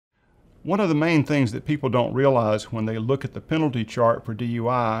One of the main things that people don't realize when they look at the penalty chart for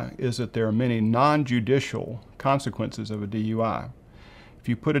DUI is that there are many non-judicial consequences of a DUI. If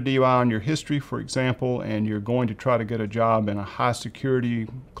you put a DUI on your history, for example, and you're going to try to get a job in a high security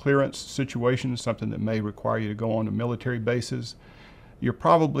clearance situation, something that may require you to go on to military bases, you're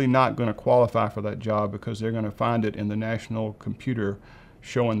probably not going to qualify for that job because they're going to find it in the national computer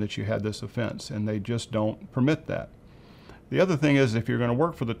showing that you had this offense, and they just don't permit that. The other thing is, if you're going to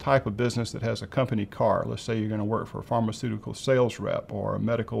work for the type of business that has a company car, let's say you're going to work for a pharmaceutical sales rep or a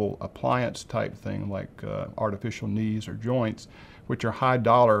medical appliance type thing like artificial knees or joints, which are high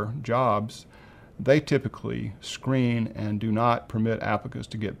dollar jobs, they typically screen and do not permit applicants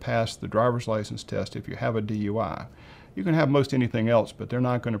to get past the driver's license test if you have a DUI. You can have most anything else, but they're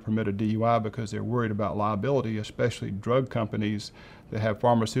not going to permit a DUI because they're worried about liability, especially drug companies that have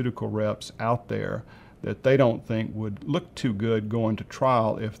pharmaceutical reps out there that they don't think would look too good going to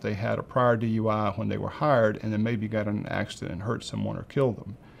trial if they had a prior DUI when they were hired and then maybe got in an accident and hurt someone or killed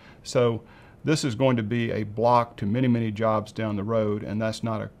them. So this is going to be a block to many, many jobs down the road, and that's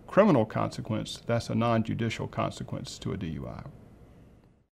not a criminal consequence, that's a non-judicial consequence to a DUI.